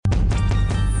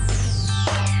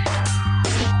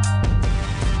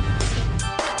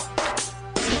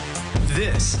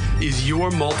This is Your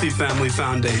Multifamily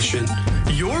Foundation,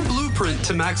 your blueprint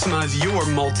to maximize your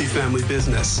multifamily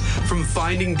business. From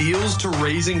finding deals to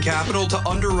raising capital to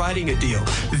underwriting a deal,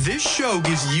 this show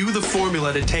gives you the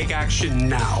formula to take action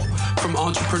now. From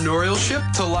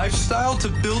entrepreneurship to lifestyle to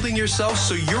building yourself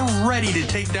so you're ready to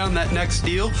take down that next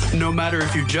deal, no matter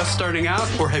if you're just starting out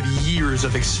or have years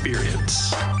of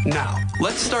experience. Now,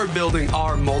 let's start building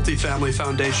our multifamily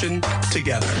foundation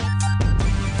together.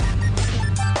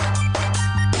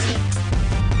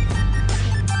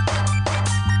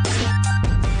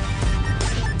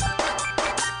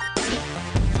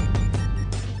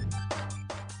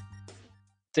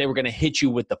 Today, we're going to hit you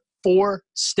with the 4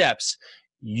 steps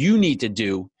you need to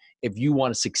do if you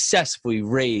want to successfully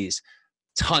raise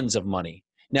tons of money.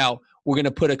 Now, we're going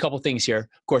to put a couple things here.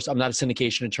 Of course, I'm not a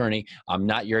syndication attorney. I'm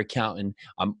not your accountant.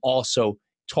 I'm also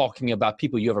talking about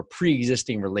people you have a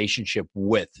pre-existing relationship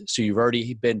with. So you've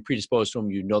already been predisposed to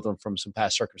them. You know them from some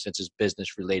past circumstances,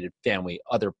 business related, family,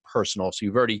 other personal. So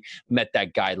you've already met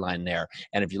that guideline there.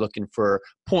 And if you're looking for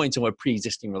points on what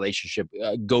pre-existing relationship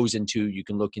goes into, you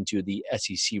can look into the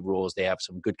SEC rules. They have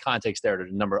some good context there.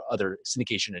 There's a number of other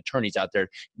syndication attorneys out there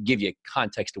give you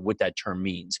context of what that term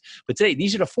means. But today,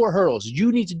 these are the 4 hurdles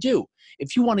you need to do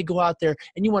if you want to go out there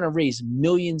and you want to raise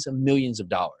millions and millions of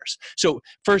dollars. So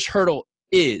first hurdle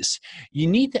is you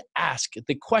need to ask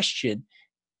the question,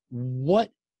 what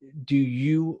do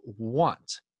you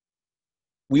want?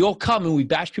 We all come and we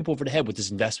bash people over the head with this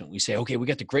investment. We say, okay, we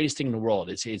got the greatest thing in the world.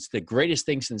 It's the greatest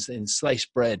thing since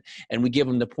sliced bread. And we give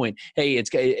them the point, hey,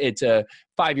 it's a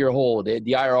 5-year hold. The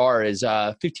IRR is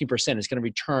 15%. It's going to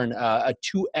return a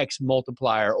 2x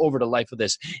multiplier over the life of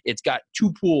this. It's got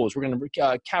 2 pools. We're going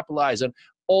to capitalize on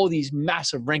all these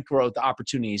massive rent growth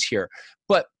opportunities here.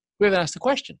 But we haven't asked the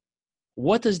question,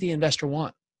 what does the investor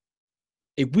want?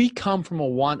 If we come from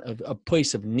a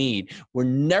place of need, we're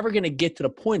never going to get to the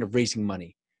point of raising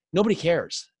money. Nobody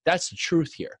cares. That's the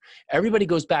truth here. Everybody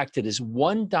goes back to this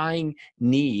one dying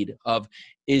need of,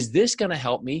 is this going to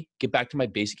help me get back to my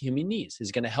basic human needs? Is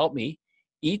it going to help me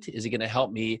eat? Is it going to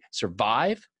help me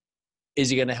survive? Is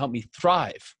it going to help me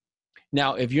thrive?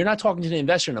 Now, if you're not talking to the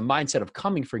investor in a mindset of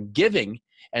coming for giving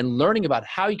and learning about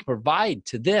how you can provide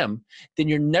to them, then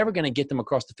you're never going to get them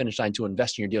across the finish line to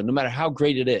invest in your deal, no matter how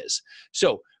great it is.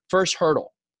 So first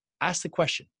hurdle, ask the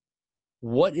question,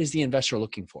 what is the investor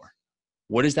looking for?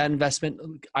 What does that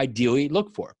investment ideally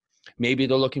look for? Maybe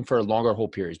they're looking for longer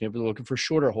hold periods. Maybe they're looking for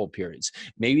shorter hold periods.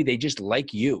 Maybe they just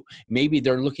like you. Maybe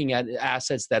they're looking at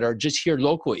assets that are just here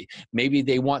locally. Maybe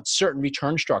they want certain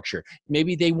return structure.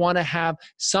 Maybe they want to have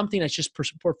something that's just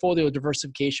portfolio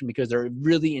diversification because they're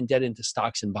really indebted to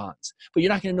stocks and bonds. But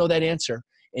you're not going to know that answer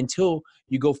until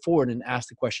you go forward and ask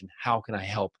the question, how can I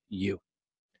help you?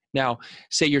 Now,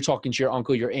 say you're talking to your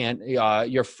uncle, your aunt,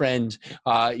 your friend,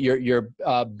 your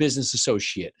business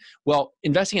associate. Well,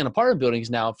 investing in apartment buildings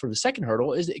now for the second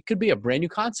hurdle is it could be a brand new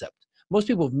concept. Most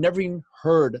people have never even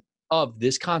heard of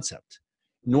this concept,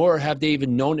 nor have they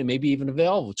even known it may be even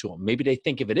available to them. Maybe they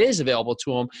think if it is available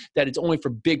to them, that it's only for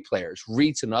big players,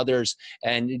 REITs and others,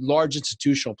 and large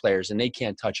institutional players, and they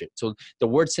can't touch it. So the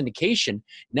word syndication,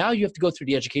 now you have to go through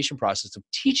the education process of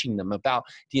teaching them about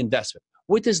the investment,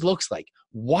 what this looks like,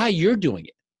 why you're doing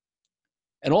it.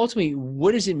 And ultimately,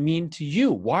 what does it mean to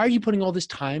you? Why are you putting all this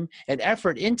time and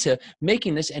effort into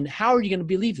making this, and how are you going to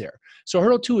believe there? So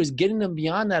hurdle 2 is getting them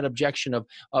beyond that objection of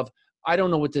I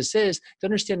don't know what this is, to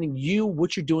understanding you,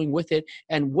 what you're doing with it,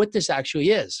 and what this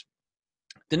actually is.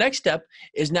 The next step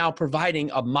is now providing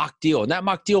a mock deal. And that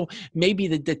mock deal may be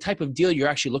the type of deal you're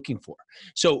actually looking for.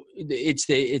 So it's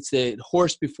the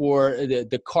horse before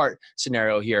the cart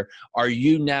scenario here. Are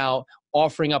you now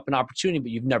offering up an opportunity,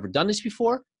 but you've never done this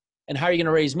before? And how are you going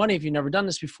to raise money if you've never done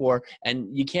this before? And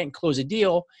you can't close a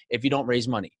deal if you don't raise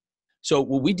money. So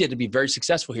what we did to be very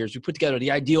successful here is we put together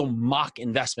the ideal mock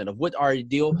investment of what our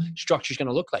ideal structure is going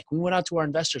to look like. We went out to our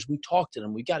investors. We talked to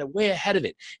them. We got it way ahead of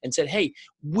it and said, hey,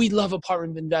 we love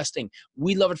apartment investing.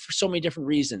 We love it for so many different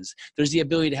reasons. There's the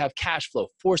ability to have cash flow,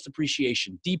 forced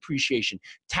appreciation, depreciation,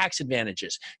 tax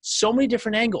advantages, so many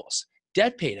different angles,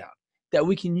 debt pay down that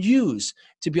we can use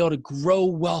to be able to grow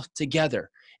wealth together.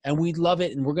 And we love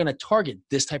it, and we're going to target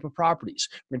this type of properties.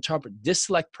 We're going to target this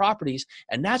select properties,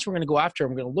 and that's what we're going to go after.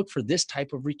 And we're going to look for this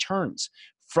type of returns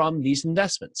from these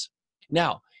investments.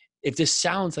 Now, if this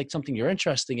sounds like something you're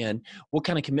interested in, what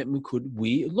kind of commitment could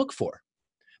we look for?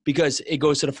 Because it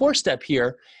goes to the 4th step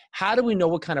here. How do we know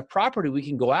what kind of property we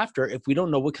can go after if we don't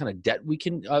know what kind of debt we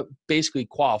can basically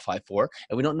qualify for,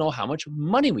 and we don't know how much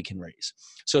money we can raise?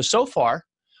 So far,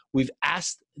 we've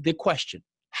asked the question,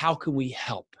 how can we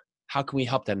help? How can we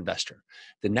help that investor?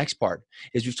 The next part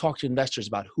is we've talked to investors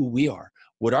about who we are,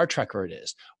 what our track record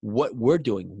is, what we're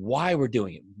doing, why we're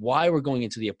doing it, why we're going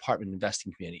into the apartment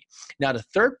investing community. Now, the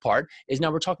third part is now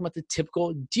we're talking about the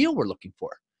typical deal we're looking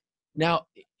for. Now,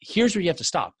 here's where you have to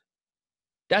stop.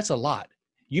 That's a lot.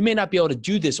 You may not be able to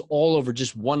do this all over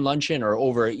just one luncheon or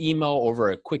over an email,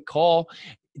 over a quick call.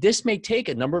 This may take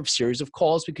a number of series of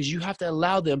calls because you have to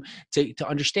allow them to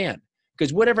understand.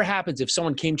 Because whatever happens if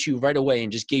someone came to you right away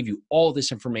and just gave you all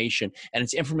this information and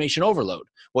it's information overload,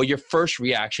 well, your first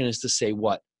reaction is to say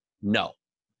what? No.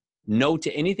 No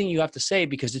to anything you have to say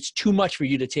because it's too much for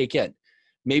you to take in.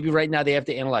 Maybe right now they have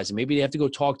to analyze it. Maybe they have to go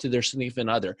talk to their significant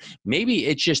other. Maybe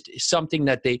it's just something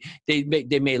that they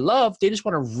may love. They just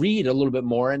want to read a little bit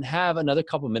more and have another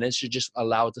couple of minutes to just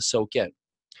allow it to soak in.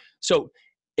 So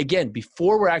again,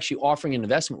 before we're actually offering an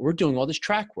investment, we're doing all this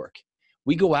track work.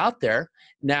 We go out there.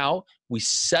 Now we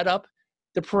set up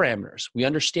the parameters. We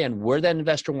understand where that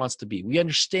investor wants to be. We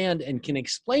understand and can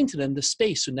explain to them the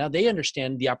space. So now they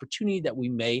understand the opportunity that we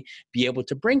may be able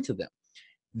to bring to them.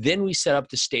 Then we set up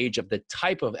the stage of the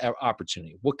type of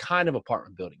opportunity. What kind of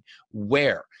apartment building?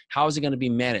 Where? How is it going to be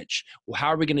managed? How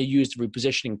are we going to use the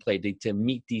repositioning play to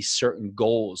meet these certain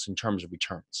goals in terms of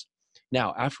returns?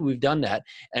 Now, after we've done that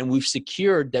and we've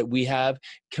secured that we have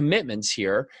commitments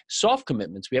here, soft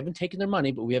commitments, we haven't taken their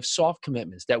money, but we have soft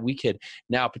commitments that we could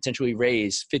now potentially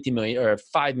raise $50 million or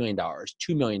 $5 million, $2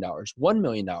 million, $1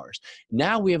 million.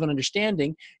 Now we have an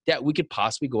understanding that we could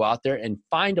possibly go out there and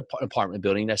find an apartment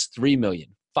building that's $3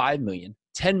 million, $5 million,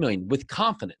 $10 million with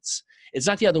confidence. It's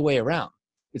not the other way around.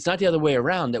 It's not the other way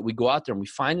around that we go out there and we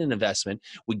find an investment,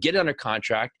 we get it under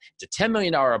contract, it's a $10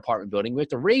 million apartment building, we have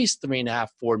to raise $3.5,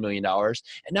 $4 million, and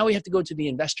now we have to go to the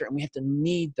investor and we have to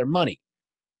need their money.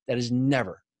 That is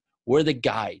never. We're the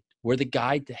guide. We're the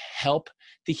guide to help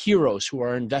the heroes who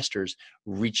are investors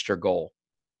reach their goal.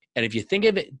 And if you think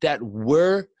of it that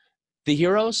we're the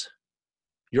heroes,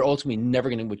 you're ultimately never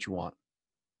going to get what you want.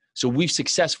 So we've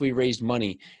successfully raised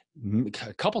money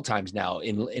a couple times now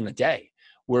in a day.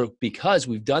 Because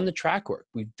we've done the track work,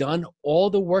 we've done all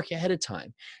the work ahead of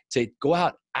time to go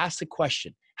out, ask the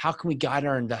question, how can we guide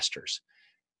our investors?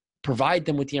 Provide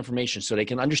them with the information so they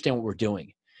can understand what we're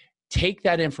doing. Take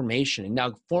that information and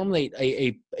now formulate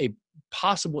a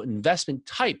possible investment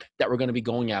type that we're going to be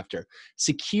going after.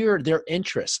 Secure their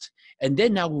interest. And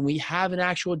then now when we have an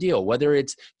actual deal, whether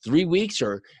it's 3 weeks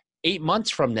or 8 months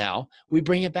from now, we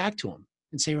bring it back to them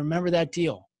and say, remember that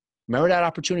deal. Remember that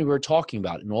opportunity we were talking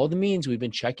about. And all the means we've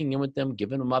been checking in with them,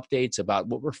 giving them updates about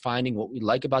what we're finding, what we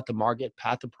like about the market,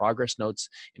 path of progress notes,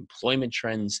 employment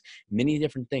trends, many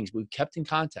different things. We've kept in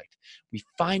contact. We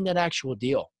find that actual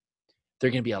deal.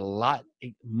 They're going to be a lot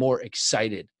more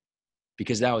excited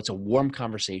because now it's a warm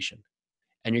conversation.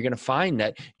 And you're going to find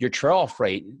that your trail-off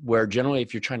rate, where generally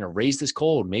if you're trying to raise this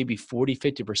cold, maybe 40,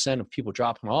 50% of people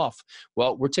dropping off,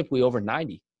 well, we're typically over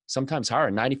 90. Sometimes higher,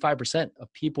 95%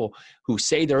 of people who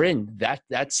say they're in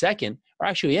that second are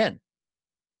actually in.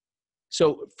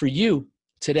 So for you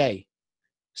today,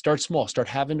 start small, start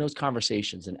having those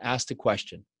conversations and ask the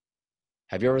question,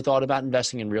 have you ever thought about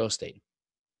investing in real estate?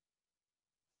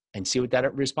 And see what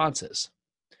that response is.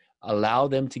 Allow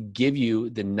them to give you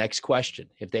the next question.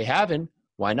 If they haven't,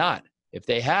 why not? If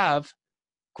they have,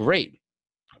 great.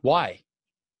 Why?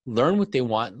 Learn what they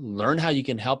want, learn how you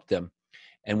can help them.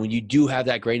 And when you do have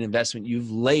that great investment,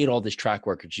 you've laid all this track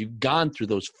record. You've gone through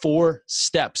those 4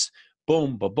 steps.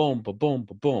 Boom, ba-boom, ba-boom,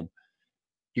 ba-boom.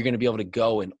 You're going to be able to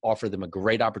go and offer them a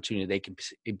great opportunity they can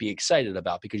be excited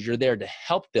about because you're there to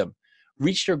help them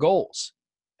reach their goals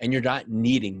and you're not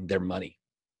needing their money.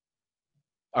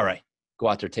 All right, go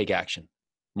out there, take action.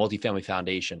 Multifamily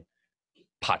Foundation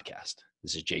podcast.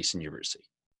 This is Jason Yarusi.